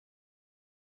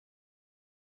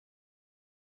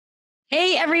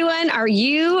Hey everyone, are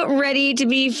you ready to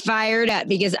be fired up?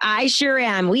 Because I sure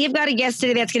am. We have got a guest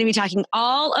today that's going to be talking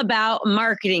all about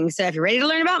marketing. So if you're ready to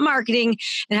learn about marketing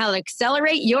and how to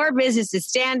accelerate your business to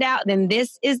stand out, then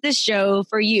this is the show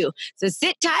for you. So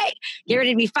sit tight, get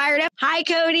ready to be fired up. Hi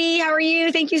Cody, how are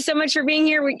you? Thank you so much for being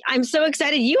here. I'm so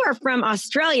excited. You are from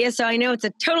Australia, so I know it's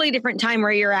a totally different time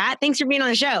where you're at. Thanks for being on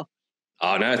the show.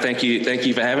 Oh, no, thank you. Thank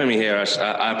you for having me here.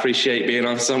 I appreciate being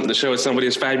on the show with somebody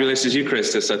as fabulous as you,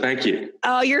 Krista. So thank you.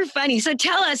 Oh, you're funny. So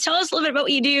tell us a little bit about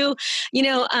what you do.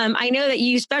 I know that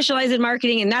you specialize in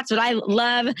marketing, and that's what I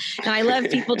love. And I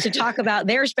love people to talk about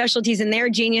their specialties and their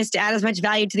genius to add as much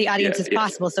value to the audience as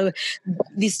possible. So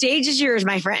the stage is yours,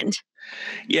 my friend.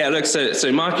 Yeah, look,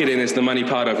 so marketing is the money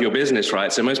part of your business,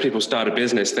 right? So most people start a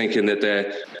business thinking that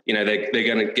they're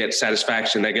going to get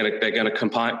satisfaction. They're going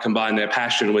to combine their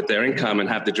passion with their income and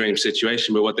have the dream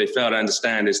situation. But what they fail to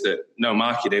understand is that no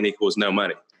marketing equals no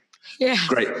money. Yeah.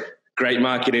 Great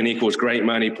marketing equals great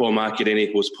money. Poor marketing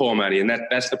equals poor money. And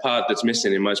that's the part that's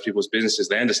missing in most people's businesses.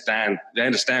 They understand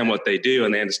what they do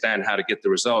and they understand how to get the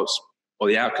results or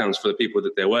the outcomes for the people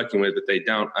that they're working with, but they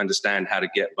don't understand how to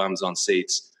get bums on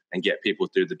seats and get people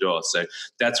through the door. So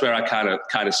that's where I kind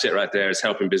of sit right there, is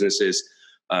helping businesses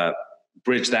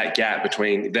bridge that gap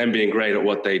between them being great at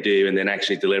what they do and then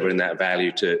actually delivering that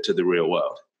value to the real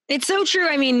world. It's so true.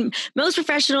 I mean, most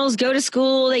professionals go to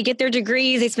school, they get their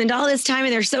degrees, they spend all this time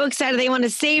and they're so excited. They want to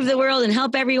save the world and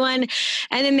help everyone.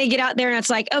 And then they get out there and it's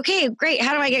like, okay, great.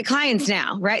 How do I get clients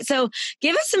now? Right. So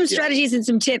give us some strategies and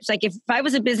some tips. Like if I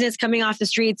was a business coming off the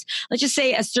streets, let's just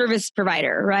say a service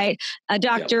provider, right? A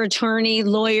doctor, attorney,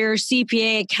 lawyer,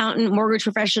 CPA, accountant, mortgage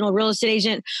professional, real estate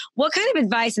agent. What kind of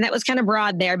advice, and that was kind of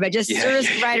broad there, but just service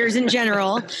providers in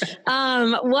general,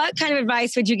 what kind of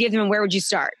advice would you give them and where would you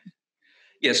start?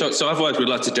 Yeah, so I've worked with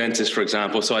lots of dentists, for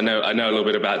example, so I know a little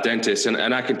bit about dentists, and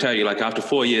I can tell you, like after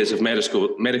 4 years of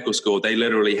medical school, they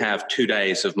literally have 2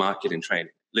 days of marketing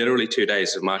training, literally 2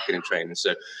 days of marketing training.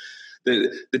 So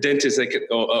the dentists,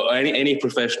 or any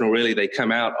professional really, they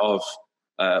come out of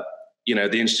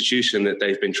the institution that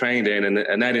they've been trained in,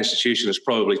 and that institution has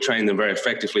probably trained them very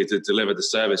effectively to deliver the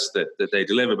service that they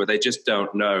deliver, but they just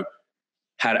don't know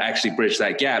how to actually bridge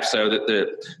that gap. So that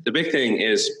the big thing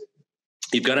is,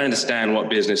 you've got to understand what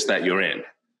business that you're in.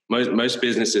 Most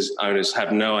businesses owners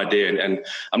have no idea. And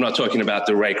I'm not talking about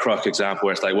the Ray Kroc example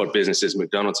where it's like, what business is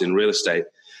McDonald's in real estate?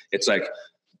 It's like,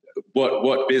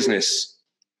 what business,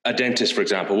 a dentist, for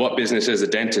example, what business is a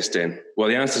dentist in? Well,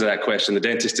 the answer to that question, the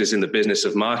dentist is in the business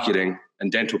of marketing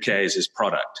and dental care is his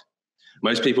product.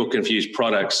 Most people confuse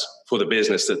products for the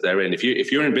business that they're in. If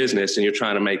you're in business and you're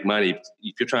trying to make money,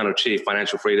 if you're trying to achieve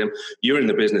financial freedom, you're in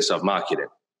the business of marketing.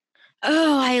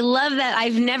 Oh, I love that.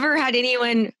 I've never had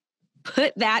anyone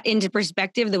put that into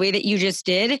perspective the way that you just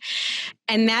did.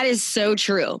 And that is so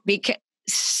true. Because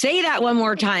say that one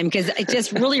more time, because it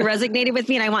just really resonated with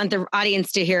me and I want the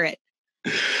audience to hear it.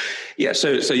 Yeah, so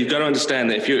you've got to understand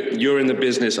that if you're in the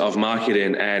business of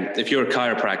marketing, and if you're a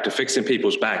chiropractor, fixing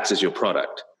people's backs is your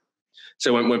product.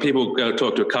 So when people go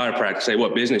talk to a chiropractor, say,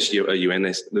 what business are you in?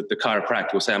 The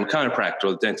chiropractor will say, I'm a chiropractor,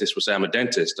 or the dentist will say, I'm a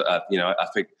dentist. I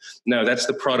think, no, that's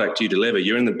the product you deliver.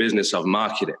 You're in the business of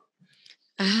marketing.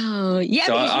 Oh, yeah,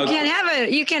 so because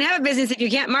you can't have a business if you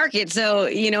can't market. So,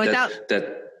 without...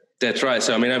 That's right.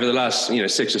 So, I mean, over the last,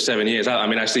 6 or 7 years,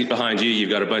 I see behind you, you've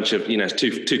got a bunch of,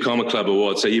 two Comma Club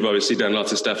awards. So you've obviously done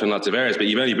lots of stuff in lots of areas, but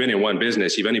you've only been in one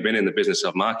business. You've only been in the business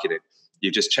of marketing.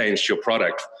 You've just changed your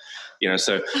product.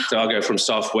 So I'll go from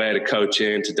software to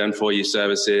coaching to done for you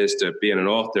services to being an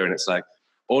author. And it's like,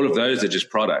 all of those are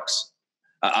just products.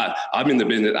 I'm in the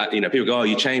business, people go, oh,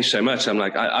 you changed so much. I'm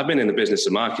like, I've been in the business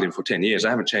of marketing for 10 years.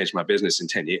 I haven't changed my business in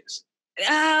 10 years.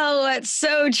 Oh, that's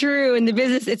so true. In the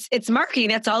business, it's marketing.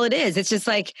 That's all it is. It's just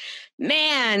like,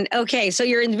 man, okay, so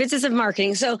you're in the business of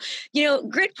marketing. So,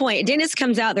 great point. Dentist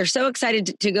comes out. They're so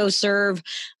excited to go serve.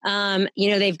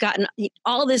 They've gotten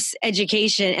all this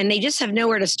education and they just have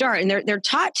nowhere to start. And they're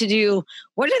taught to do,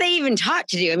 what are they even taught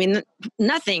to do? I mean,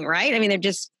 nothing, right? I mean,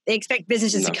 they expect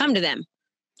businesses to come to them.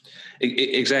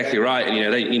 Exactly right.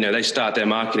 And, they start their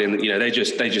marketing, they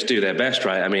just do their best,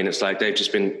 right? I mean, it's like they've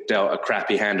just been dealt a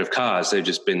crappy hand of cards. They've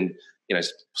just been,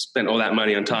 spent all that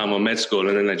money on time on med school,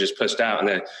 and then they're just pushed out,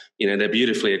 and they're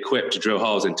beautifully equipped to drill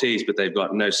holes in teeth, but they've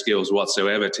got no skills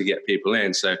whatsoever to get people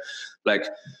in. So like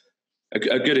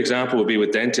a good example would be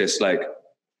with dentists, like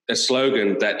a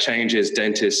slogan that changes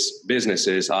dentists'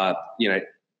 businesses are,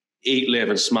 eat, live,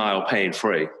 and smile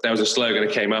pain-free. That was a slogan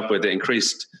I came up with that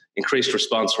increased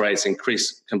response rates,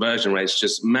 increased conversion rates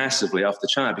just massively off the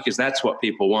chart, because that's what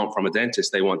people want from a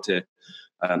dentist. They want to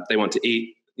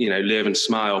eat, live and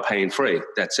smile pain-free.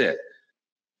 That's it.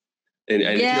 And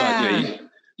if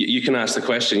you can ask the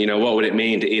question, what would it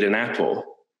mean to eat an apple?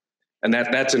 And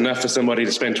that's enough for somebody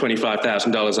to spend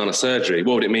 $25,000 on a surgery.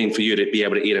 What would it mean for you to be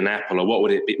able to eat an apple? Or what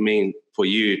would it mean for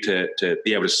you to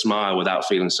be able to smile without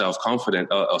feeling self-confident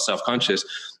or self-conscious?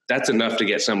 That's enough to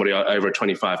get somebody over a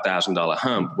 $25,000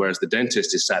 hump. Whereas the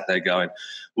dentist is sat there going,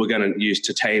 we're going to use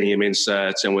titanium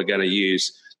inserts and we're going to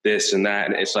use this and that.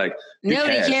 And it's like,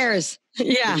 nobody cares.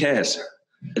 Yeah. Who cares?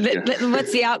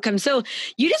 What's the outcome? So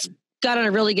you just got on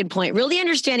a really good point, really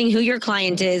understanding who your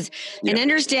client is and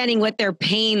understanding what their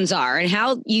pains are and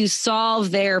how you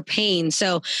solve their pain.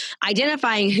 So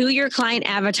identifying who your client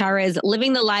avatar is,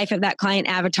 living the life of that client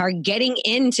avatar, getting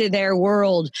into their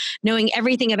world, knowing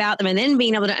everything about them, and then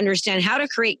being able to understand how to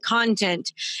create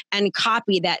content and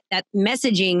copy that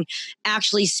messaging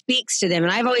actually speaks to them.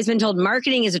 And I've always been told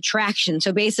marketing is attraction.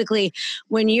 So basically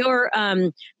when you're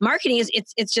marketing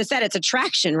it's just that, it's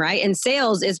attraction, right? And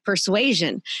sales is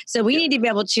persuasion. So we need to be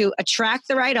able to attract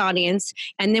the right audience,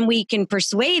 and then we can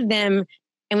persuade them,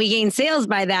 and we gain sales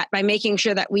by that, by making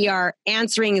sure that we are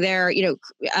answering their,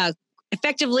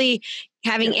 effectively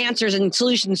having answers and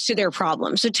solutions to their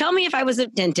problems. So tell me, if I was a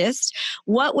dentist,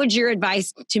 what would your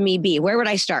advice to me be? Where would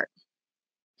I start?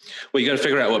 Well, you got to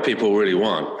figure out what people really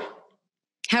want.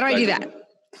 How do I do that?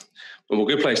 Well, a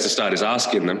good place to start is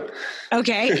asking them.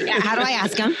 Okay. How do I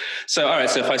ask them? So, all right.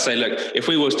 So if I say, look, if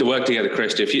we was to work together,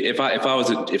 Krista,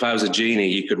 if I was a genie,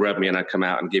 you could rub me and I'd come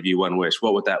out and give you one wish.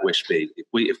 What would that wish be?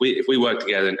 If we worked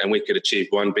together and we could achieve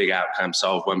one big outcome,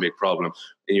 solve one big problem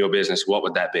in your business, what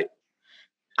would that be?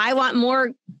 I want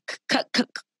more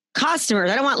customers.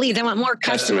 I don't want leads. I want more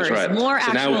customers, right? More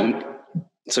actual.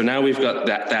 So now we've got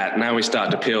that. Now we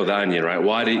start to peel the onion, right?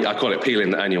 I call it peeling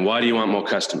the onion. Why do you want more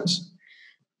customers?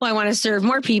 Well, I want to serve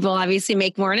more people, obviously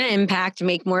make more of an impact,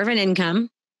 make more of an income.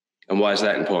 And why is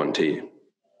that important to you?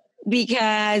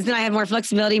 Because then I have more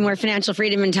flexibility, more financial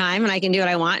freedom and time, and I can do what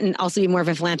I want and also be more of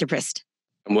a philanthropist.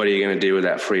 And what are you going to do with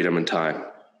that freedom and time?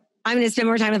 I'm going to spend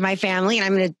more time with my family, and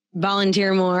I'm going to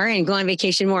volunteer more and go on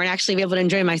vacation more and actually be able to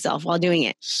enjoy myself while doing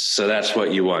it. So that's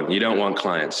what you want. You don't want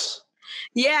clients.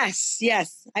 Yes.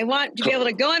 I want to be able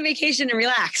to go on vacation and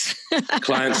relax.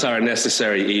 Clients are a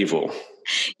necessary evil.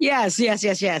 Yes. So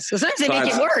sometimes they make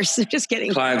it worse. Just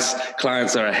kidding.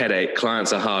 Clients are a headache.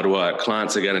 Clients are hard work.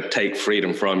 Clients are going to take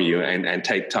freedom from you and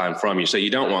take time from you. So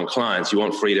you don't want clients, you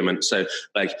want freedom. And so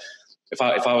like, if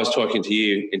I was talking to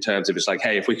you in terms of, it's like,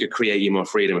 hey, if we could create you more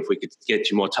freedom, if we could get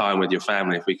you more time with your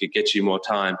family, if we could get you more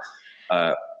time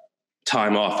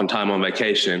off and time on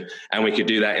vacation, and we could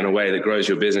do that in a way that grows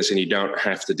your business and you don't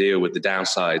have to deal with the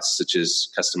downsides such as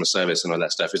customer service and all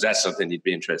that stuff, is that something you'd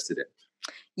be interested in?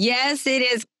 Yes, it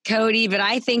is, Cody, but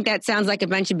I think that sounds like a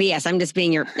bunch of BS. I'm just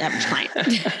being your average client.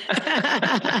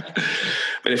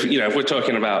 But if we're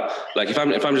talking about, like, if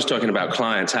I'm just talking about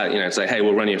clients, how, it's like, hey,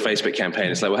 we'll run you a Facebook campaign.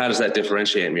 It's like, well, how does that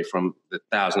differentiate me from the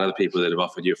 1,000 other people that have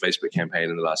offered you a Facebook campaign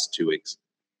in the last 2 weeks?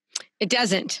 It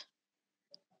doesn't.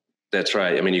 That's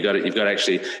right. I mean, you've got to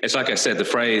actually, it's like I said, the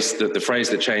phrase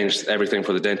that changed everything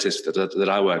for the dentist that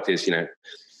I worked is,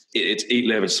 it's eat,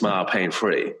 live, and smile, pain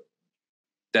free.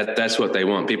 That's what they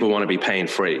want. People want to be pain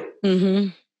free. Mm-hmm.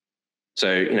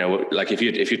 So, like if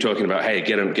you're talking about, hey,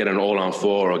 get an all-on-4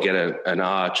 or get an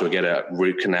arch or get a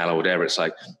root canal or whatever, it's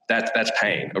like that's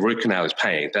pain. A root canal is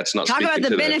pain. That's not. Talk about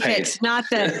the benefits, not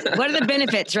the what are the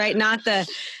benefits, right? Not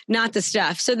the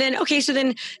stuff. So then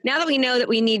now that we know that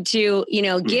we need to,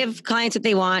 give clients what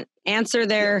they want, answer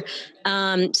their,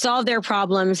 solve their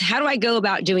problems. How do I go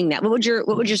about doing that? What would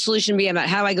your solution be about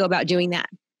how I go about doing that?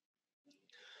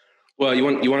 Well, you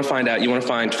want to find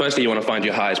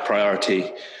your highest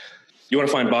priority. You want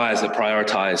to find buyers that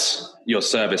prioritize your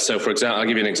service. So, for example, I'll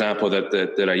give you an example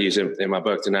that I use in my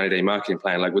book, the 90-day marketing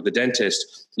plan. Like with the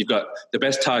dentist, you've got the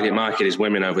best target market is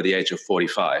women over the age of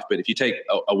 45. But if you take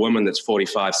a woman that's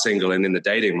 45, single, and in the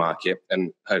dating market,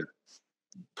 and her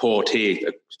poor teeth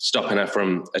are stopping her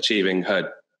from achieving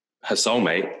her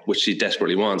soulmate, which she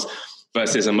desperately wants,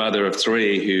 versus a mother of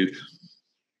 3 who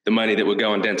the money that would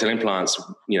go on dental implants,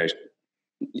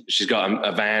 she's got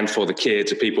a van for the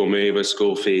kids, people movers,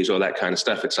 school fees, all that kind of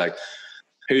stuff. It's like,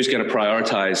 who's going to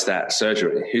prioritize that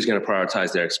surgery? Who's going to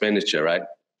prioritize their expenditure, right?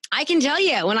 I can tell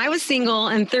you, when I was single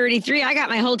and 33, I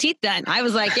got my whole teeth done. I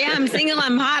was like, yeah, I'm single,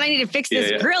 I'm hot, I need to fix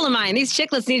this grill of mine. These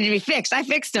chiclets needed to be fixed. I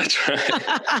fixed them. That's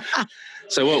right.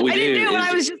 So what we I didn't do it when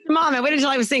I was just a mom. I waited until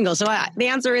I was single. So the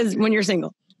answer is when you're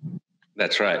single.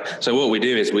 That's right. So what we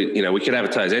do is we could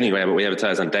advertise anywhere, but we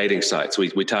advertise on dating sites.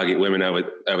 We target women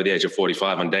over the age of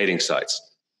 45 on dating sites.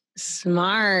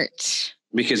 Smart.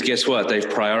 Because guess what? They've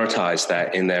prioritized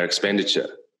that in their expenditure.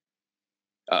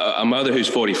 a mother who's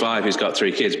 45, who's got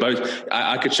 3 kids, both,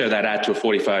 I could show that ad to a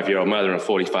 45-year-old mother and a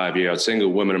 45-year-old single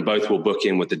woman, and both will book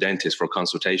in with the dentist for a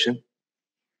consultation.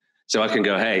 So I can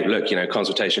go, hey, look,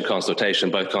 consultation,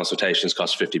 both consultations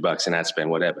cost $50 in ad spend,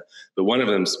 whatever. But one of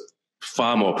them's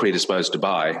far more predisposed to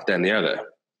buy than the other.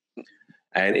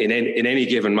 And in any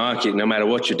given market, no matter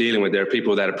what you're dealing with, there are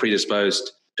people that are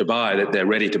predisposed to buy, that they're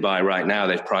ready to buy right now.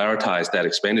 They've prioritized that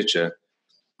expenditure,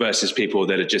 versus people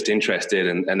that are just interested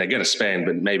and they're going to spend,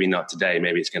 but maybe not today.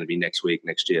 Maybe it's going to be next week,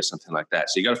 next year, something like that.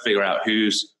 So you got to figure out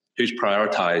who's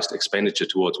prioritized expenditure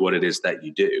towards what it is that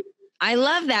you do. I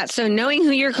love that. So knowing who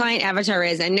your client avatar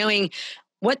is and knowing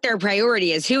what their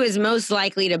priority is, who is most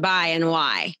likely to buy and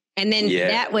why. And then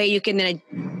that way you can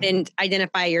then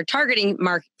identify your targeting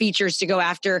features to go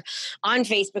after on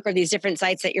Facebook or these different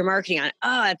sites that you're marketing on.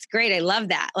 Oh, that's great. I love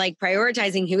that. Like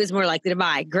prioritizing who is more likely to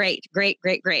buy. Great.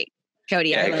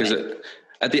 Cody, yeah, because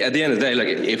at the end of the day, like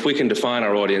if we can define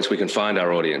our audience, we can find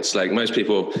our audience. Like most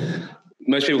people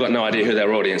got no idea who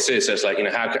their audience is. So it's like,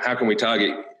 how can we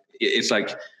target? It's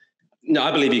like, no,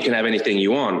 I believe you can have anything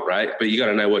you want, right? But you got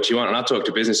to know what you want. And I talk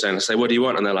to business owners, say, what do you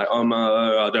want? And they're like,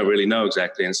 I don't really know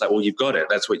exactly. And it's like, well, you've got it.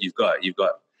 That's what you've got. You've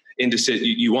got indecision.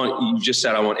 You just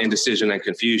said, I want indecision and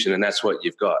confusion. And that's what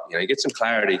you've got. You get some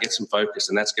clarity, get some focus,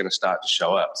 and that's going to start to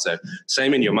show up. So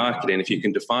same in your marketing. If you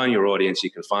can define your audience,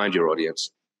 you can find your audience.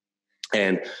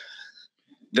 And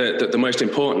the most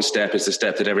important step is the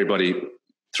step that everybody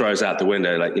throws out the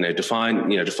window. Like, define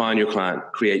your client,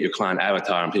 create your client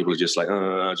avatar, and people are just like,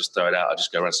 oh, I'll just throw it out. I'll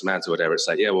just go run some ads or whatever. It's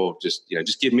like, yeah, well, just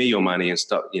give me your money and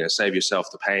stop, save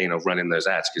yourself the pain of running those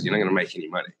ads, because you're not going to make any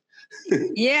money.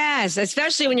 Yes,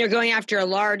 especially when you're going after a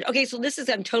large. Okay, so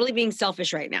I'm totally being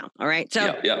selfish right now. All right,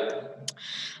 so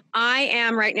I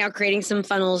am right now creating some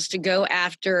funnels to go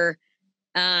after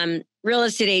real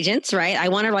estate agents. Right, I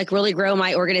want to really grow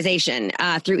my organization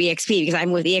through EXP, because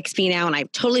I'm with EXP now, and I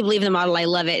totally believe in the model. I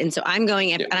love it, and so I'm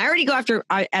going. And I already go after,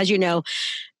 as you know,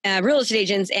 real estate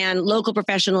agents and local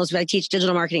professionals who I teach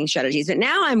digital marketing strategies. But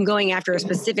now I'm going after a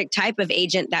specific type of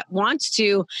agent that wants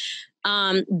to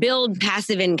build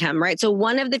passive income, right? So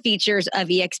one of the features of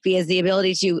EXP is the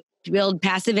ability to build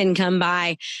passive income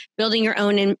by building your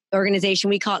own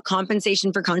organization. We call it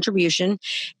compensation for contribution.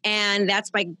 And that's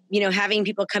by, having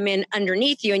people come in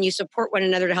underneath you and you support one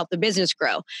another to help the business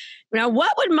grow. Now,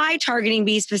 what would my targeting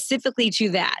be specifically to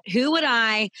that? Who would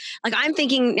I'm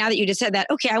thinking now that you just said that,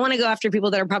 okay, I want to go after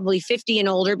people that are probably 50 and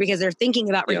older, because they're thinking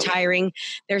about retiring.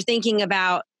 They're thinking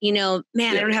about, I don't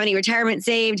have any retirement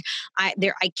saved. I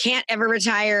can't ever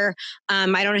retire.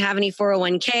 I don't have any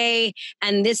 401k.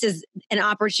 And this is an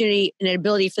opportunity and an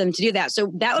ability for them to do that.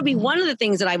 So that would be one of the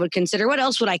things that I would consider. What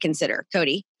else would I consider,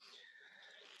 Cody?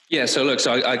 Yeah, so look,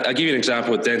 I give you an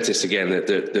example with dentists again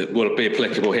that will be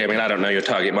applicable here. I mean, I don't know your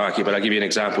target market, but I'll give you an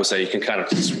example so you can kind of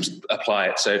apply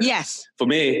it. So yes, for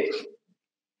me,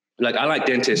 I like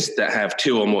dentists that have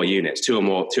 2 or more units, 2 or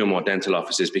more dental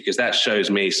offices, because that shows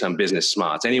me some business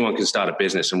smarts. Anyone can start a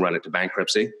business and run it to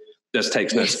bankruptcy. It just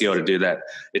takes no skill to do that.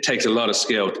 It takes a lot of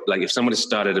skill. Like if somebody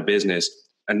started a business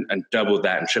and doubled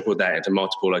that and tripled that into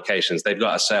multiple locations, they've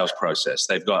got a sales process,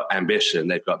 they've got ambition,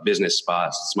 they've got business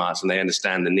smarts, and they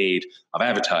understand the need of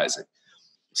advertising.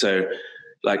 So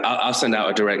I'll send out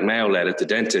a direct mail letter to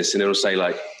dentists, and it'll say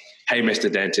hey, Mr.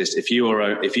 Dentist, if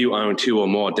you own 2 or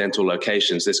more dental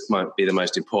locations, this might be the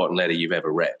most important letter you've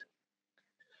ever read.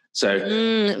 So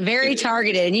very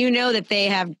targeted. And that they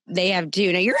have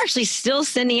 2. Now you're actually still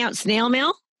sending out snail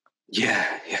mail? Yeah.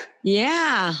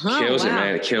 Kills it,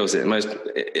 man. It kills it.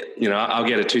 I'll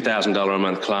get a $2,000 a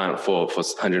month client for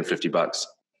 $150.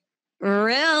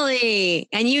 Really?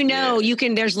 And you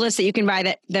can, there's lists that you can buy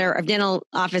that there are dental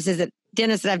offices, that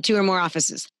dentists that have 2 or more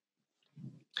offices.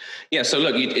 Yeah. So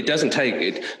look, it doesn't take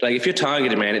it. If you're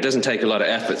targeted, man, it doesn't take a lot of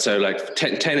effort. So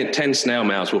 10 snail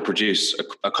mails will produce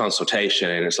a consultation.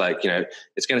 And it's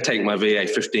it's going to take my VA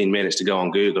 15 minutes to go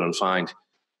on Google and find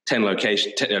 10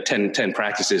 locations, 10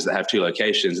 practices that have 2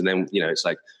 locations. And then,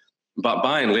 but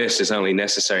buying lists is only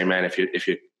necessary, man, if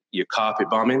you're carpet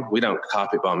bombing. We don't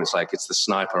carpet bomb. It's the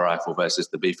sniper rifle versus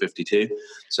the B-52.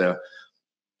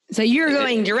 So you're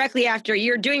going directly after,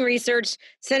 you're doing research,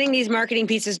 sending these marketing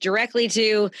pieces directly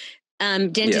to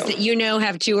dentists that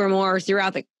have 2 or more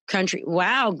throughout the country.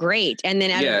 Wow, great. And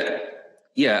then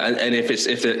and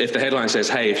if the headline says,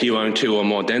 hey, if you own 2 or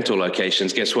more dental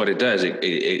locations, guess what it does?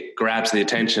 It grabs the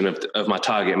attention of my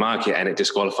target market, and it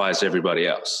disqualifies everybody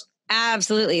else.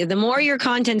 Absolutely. The more your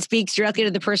content speaks directly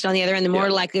to the person on the other end, the more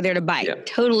likely they're to buy.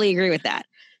 Totally agree with that.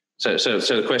 So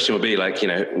the question would be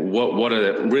what are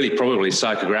the really probably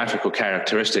psychographical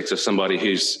characteristics of somebody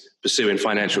who's pursuing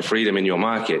financial freedom in your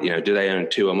market? Do they own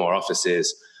 2 or more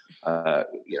offices? What are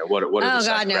the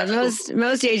God, no. psychographical?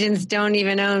 Most agents don't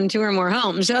even own 2 or more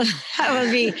homes. So that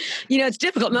would be, it's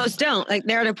difficult. Most don't. Like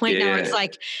they're at a point now where it's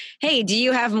like, hey, do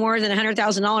you have more than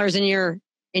 $100,000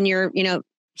 in your,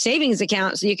 savings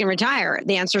account so you can retire?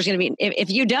 The answer is going to be,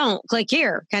 if you don't, click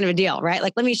here, kind of a deal, right?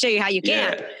 Like, let me show you how you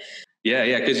can.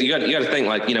 Yeah. Because you got to think,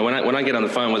 like, when I get on the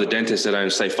phone with a dentist that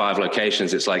owns, say, 5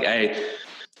 locations, it's like,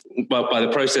 but by the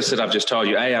process that I've just told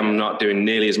you, I'm not doing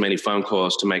nearly as many phone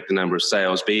calls to make the number of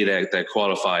sales. B, they're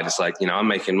qualified. It's like, I'm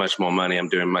making much more money. I'm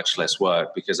doing much less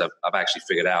work because I've actually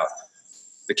figured out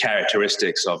the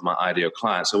characteristics of my ideal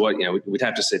client. So we'd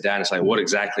have to sit down and say, what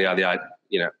exactly are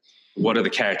what are the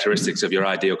characteristics of your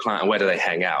ideal client and where do they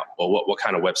hang out? Or what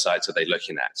kind of websites are they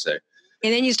looking at? So,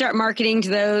 and then you start marketing to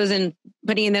those and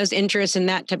putting in those interests and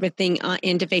that type of thing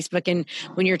into Facebook and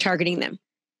when you're targeting them.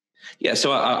 Yeah,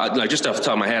 so I just off the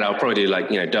top of my head, I'll probably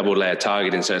do double layer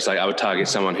targeting. So it's like I would target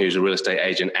someone who's a real estate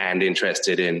agent and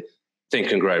interested in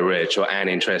Think and Grow Rich, or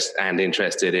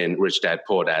interested in Rich Dad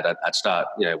Poor Dad. I'd start,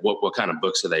 what kind of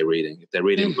books are they reading? If they're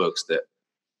reading books that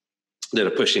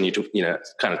are pushing you to,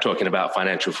 kind of talking about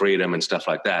financial freedom and stuff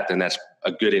like that, then that's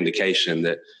a good indication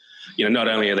that, not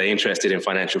only are they interested in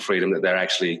financial freedom, that they're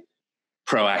actually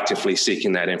proactively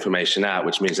seeking that information out,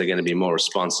 which means they're going to be more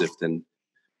responsive than.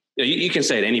 You can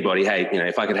say to anybody, hey,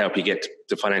 if I could help you get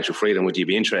to financial freedom, would you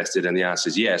be interested? And the answer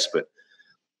is yes. But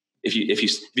if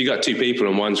you got 2 people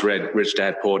and one's read Rich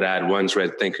Dad Poor Dad, one's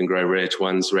read Think and Grow Rich,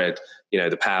 one's read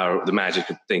the magic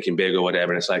of thinking big or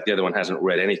whatever, and it's like the other one hasn't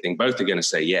read anything, both are going to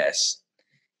say yes.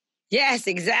 Yes,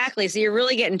 exactly. So you're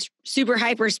really getting super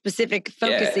hyper specific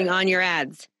focusing on your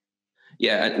ads.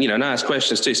 Yeah, and ask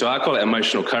questions too. So I call it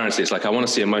emotional currency. It's like I want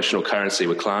to see emotional currency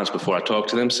with clients before I talk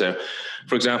to them. So,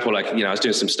 for example, I was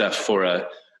doing some stuff for it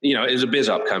was a biz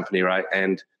op company, right?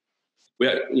 And we,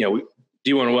 do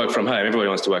you want to work from home? Everybody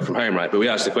wants to work from home, right? But we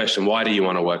asked the question, why do you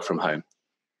want to work from home?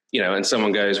 And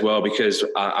someone goes, well, because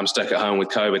I'm stuck at home with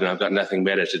COVID and I've got nothing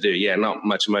better to do. Yeah, not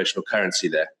much emotional currency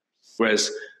there.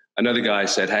 Whereas another guy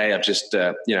said, hey, I've just,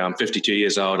 I'm 52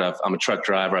 years old. I'm a truck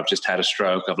driver. I've just had a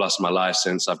stroke. I've lost my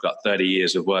license. I've got 30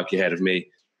 years of work ahead of me.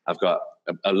 I've got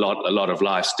a lot of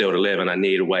life still to live, and I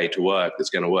need a way to work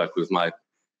that's going to work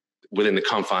within the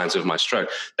confines of my stroke.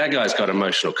 That guy's got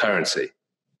emotional currency.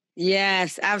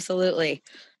 Yes, absolutely.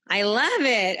 I love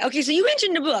it. Okay, so you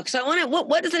mentioned a book. So I want to,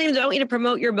 what is the name? I want you to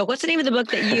promote your book. What's the name of the book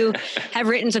that you have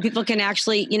written so people can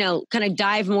actually, kind of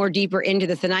dive more deeper into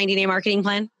this, the 90-day marketing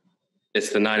plan?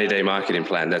 It's the 90-day marketing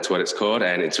plan. That's what it's called.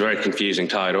 And it's a very confusing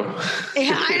title.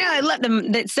 Yeah, I know. I love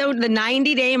them. So the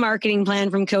 90-day marketing plan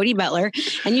from Cody Butler,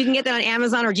 and you can get that on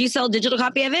Amazon, or do you sell a digital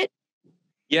copy of it?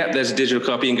 Yeah, there's a digital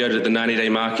copy. You can go to the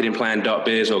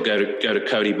 90daymarketingplan.biz or go to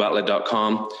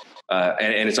codybutler.com.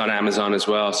 And it's on Amazon as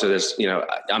well. So there's,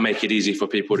 I make it easy for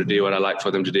people to do what I like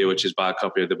for them to do, which is buy a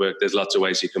copy of the book. There's lots of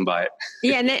ways you can buy it.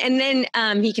 Yeah. And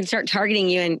then he can start targeting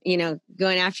you and,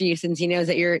 going after you, since he knows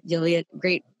that you'll be a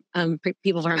great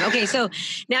people for him. Okay. So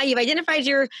now you've identified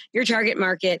your target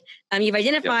market. You've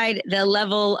identified the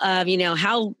level of,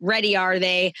 how ready are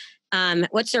they?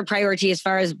 What's their priority as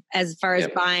far as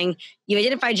buying? You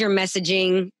identified your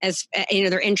messaging as,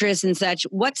 their interests and such.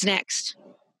 What's next?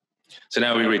 So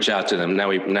now we reach out to them. Now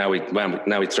we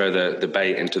throw the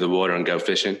bait into the water and go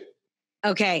fishing.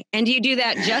 Okay. And do you do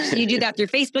that through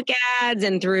Facebook ads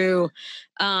and through,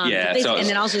 and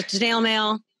then also snail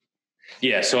mail?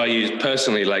 Yeah. So I use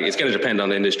personally, like, it's going to depend on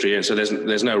the industry. And so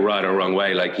there's no right or wrong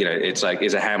way. Like, it's like,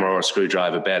 is a hammer or a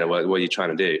screwdriver better? What are you trying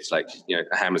to do? It's like,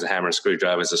 a hammer's a hammer, a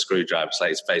screwdriver's a screwdriver. It's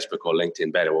like, is Facebook or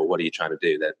LinkedIn better? Well, what are you trying to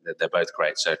do? They're both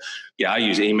great. So yeah, I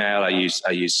use email. I use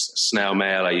snail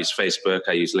mail. I use Facebook.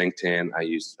 I use LinkedIn. I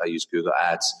use Google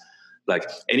ads, like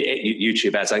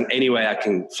YouTube ads, like anywhere I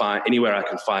can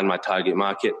find my target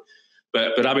market.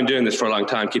 But I've been doing this for a long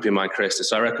time, keep in mind, Krista.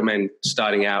 So I recommend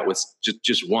starting out with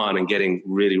just one and getting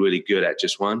really, really good at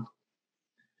just one.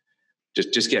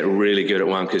 Just get really good at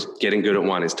one, because getting good at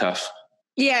one is tough.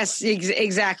 Yes,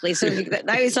 exactly. So I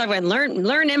always talk about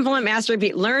learn, implement, master,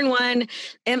 repeat. Learn one,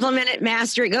 implement it,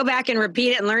 master it, go back and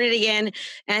repeat it and learn it again.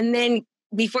 And then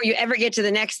before you ever get to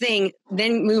the next thing,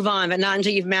 then move on, but not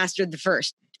until you've mastered the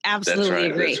first. Absolutely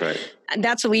agree. That's right. And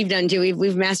that's what we've done too.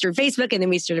 We've mastered Facebook, and then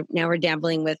now we're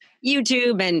dabbling with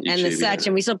YouTube and the such. Yeah.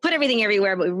 And we still put everything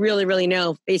everywhere, but we really, really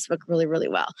know Facebook really, really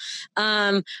well.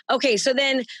 Okay. So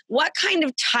then what kind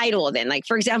of title then? Like,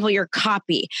 for example, your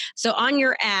copy. So on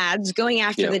your ads, going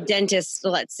after the dentist,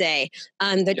 let's say,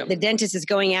 the dentist is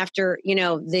going after,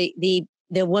 the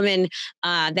woman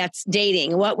that's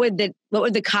dating. What would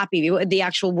the copy be? What would the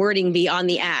actual wording be on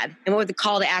the ad? And what would the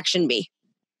call to action be?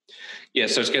 Yeah,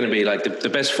 so it's going to be like the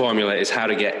best formula is how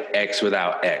to get X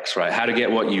without X, right? How to get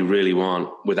what you really want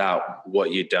without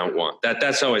what you don't want.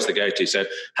 That's always the go-to. So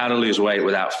how to lose weight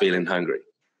without feeling hungry.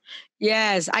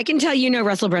 Yes, I can tell you know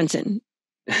Russell Brunson.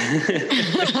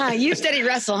 You studied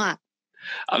Russell, huh?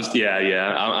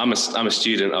 I'm a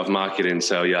student of marketing,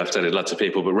 so yeah, I've studied lots of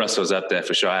people, but Russell's up there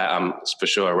for sure. I'm for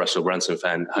sure a Russell Brunson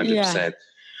fan, 100%. Yeah.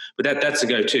 But that's the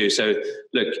go-to. So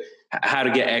look, how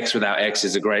to get X without X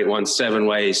is a great one. 7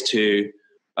 ways to.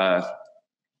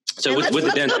 So let's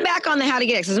go back on the how to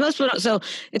get X. So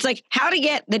it's like how to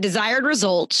get the desired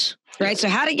result, right? So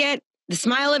how to get the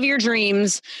smile of your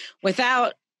dreams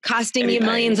without costing you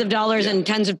millions of dollars and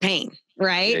tons of pain.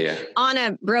 Right. On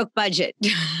a broke budget.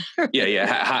 How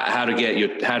to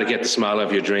get the smile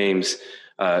of your dreams.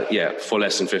 For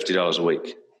less than $50 a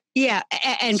week. Yeah.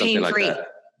 And pain free. Like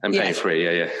and pain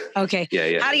free. Yeah. Okay.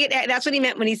 Yeah. How to get, that's what he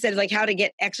meant when he said like how to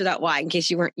get X without Y, in case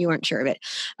you weren't sure of it.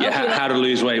 Okay, how to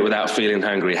lose weight without feeling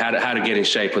hungry. How to get in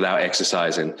shape without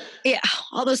exercising. Yeah.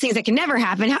 All those things that can never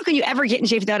happen. How can you ever get in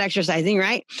shape without exercising?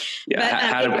 Right.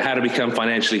 Yeah. But, how to become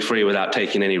financially free without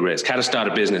taking any risk. How to start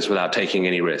a business without taking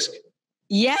any risk.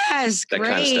 Yes. That great.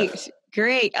 Kind of stuff.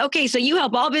 Great. Okay. So you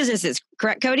help all businesses,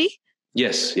 correct, Cody?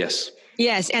 Yes.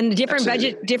 And the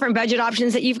different budget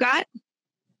options that you've got.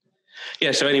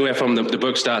 Yeah. So anywhere from the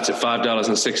book starts at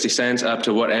 $5.60 up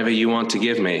to whatever you want to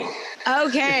give me.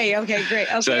 Okay.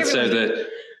 Great. Okay.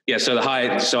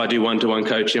 So I do one-to-one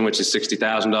coaching, which is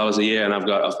 $60,000 a year. And I've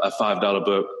got a $5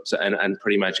 book and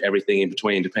pretty much everything in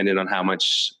between, depending on how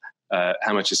much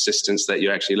assistance that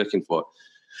you're actually looking for.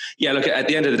 Yeah, look, at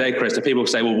the end of the day, Krista, people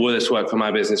say, well, will this work for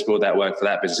my business? Will that work for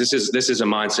that business? This is a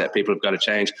mindset people have got to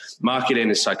change. Marketing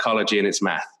is psychology and it's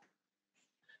math.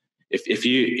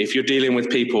 If you're dealing with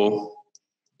people,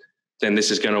 then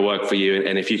this is going to work for you.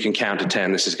 And if you can count to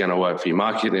 10, this is going to work for you.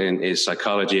 Marketing is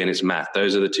psychology and it's math.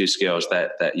 Those are the 2 skills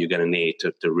that you're going to need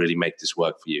to really make this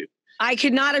work for you. I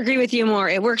could not agree with you more.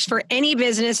 It works for any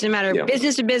business, no matter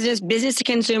business to business, business to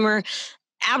consumer.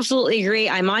 Absolutely agree.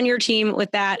 I'm on your team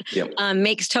with that. Yep.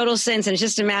 Makes total sense. And it's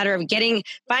just a matter of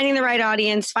finding the right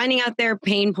audience, finding out their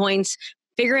pain points,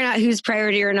 figuring out who's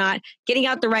priority or not, getting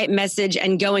out the right message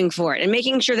and going for it and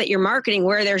making sure that you're marketing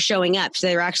where they're showing up so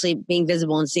they're actually being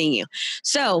visible and seeing you.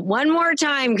 So one more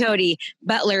time, Cody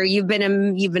Butler, you've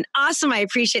been awesome. I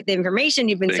appreciate the information.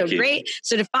 You've been great.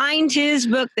 So to find his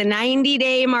book, The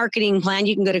 90-Day Marketing Plan,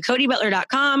 you can go to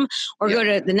codybutler.com or go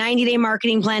to the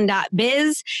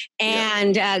 90daymarketingplan.biz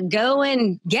and go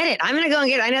and get it. I'm going to go and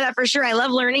get it. I know that for sure. I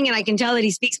love learning and I can tell that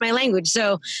he speaks my language.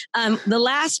 So the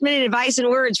last minute advice and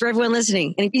words for everyone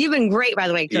listening. And you've been great, by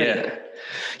the way, Cody.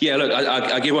 Yeah. Look,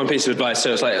 I give one piece of advice.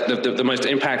 So it's like the most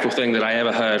impactful thing that I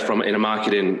ever heard from in a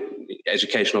marketing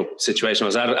educational situation.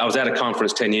 I was at a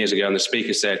conference 10 years ago and the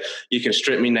speaker said, you can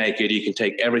strip me naked. You can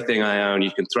take everything I own.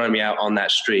 You can throw me out on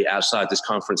that street outside this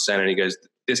conference center. And he goes,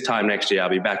 this time next year, I'll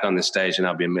be back on this stage and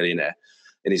I'll be a millionaire.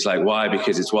 And he's like, why?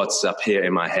 Because it's what's up here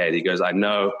in my head. He goes, I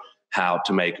know how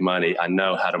to make money. I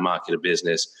know how to market a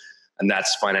business. And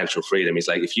that's financial freedom. He's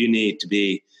like, if you need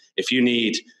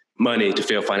money to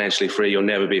feel financially free, you'll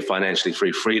never be financially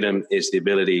free. Freedom is the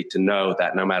ability to know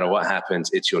that no matter what happens,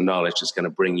 it's your knowledge that's going to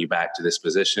bring you back to this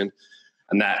position.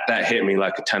 And that hit me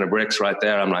like a ton of bricks right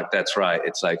there. I'm like, that's right.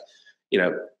 It's like,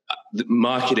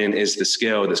 marketing is the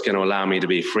skill that's going to allow me to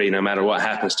be free. No matter what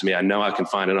happens to me, I know I can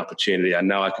find an opportunity. I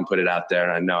know I can put it out there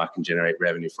and I know I can generate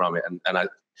revenue from it. And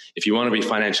if you want to be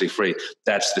financially free,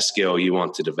 that's the skill you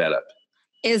want to develop.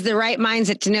 Is the right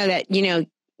mindset to know that,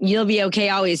 you'll be okay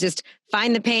always. Just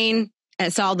find the pain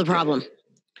and solve the problem.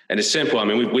 And it's simple. I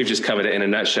mean, we've just covered it in a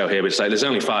nutshell here, but it's like there's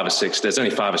only 5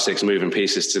 or 6 moving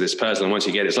pieces to this puzzle. And once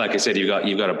you get it, it's like I said, you've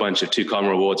got a bunch of 2 common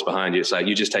rewards behind you. It's like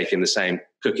you're just taking the same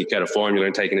cookie cutter formula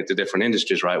and taking it to different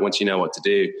industries, right? Once you know what to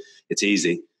do, it's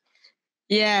easy.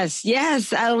 Yes.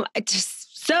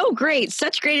 So great.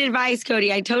 Such great advice,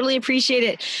 Cody. I totally appreciate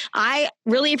it. I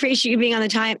really appreciate you being on the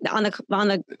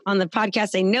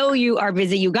podcast. I know you are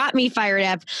busy. You got me fired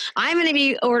up. I'm going to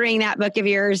be ordering that book of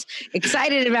yours.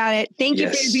 Excited about it. Thank you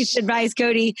for your piece of advice,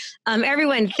 Cody.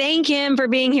 Everyone, thank him for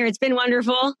being here. It's been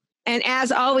wonderful. And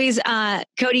as always,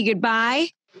 Cody, goodbye.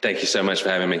 Thank you so much for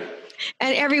having me.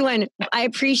 And everyone, I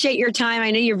appreciate your time.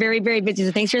 I know you're very, very busy.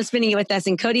 So thanks for spending it with us.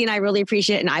 And Cody and I really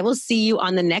appreciate it. And I will see you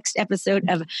on the next episode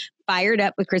of Fired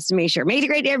Up with Krista Mashore. Make it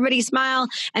great to everybody. Smile.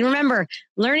 And remember,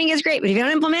 learning is great, but if you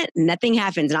don't implement, nothing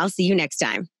happens. And I'll see you next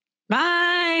time.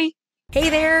 Bye. Hey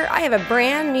there, I have a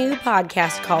brand new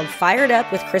podcast called Fired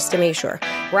Up with Krista Mashore,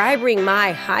 where I bring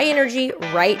my high energy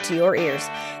right to your ears.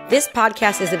 This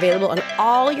podcast is available on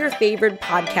all your favorite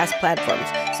podcast platforms.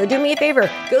 So do me a favor,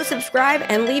 go subscribe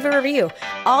and leave a review.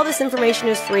 All this information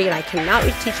is free and I cannot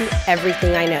wait to teach you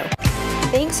everything I know.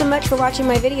 Thanks so much for watching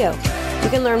my video. You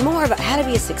can learn more about how to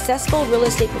be a successful real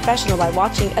estate professional by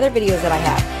watching other videos that I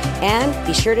have. And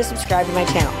be sure to subscribe to my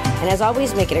channel. And as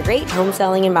always, make it a great home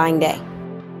selling and buying day.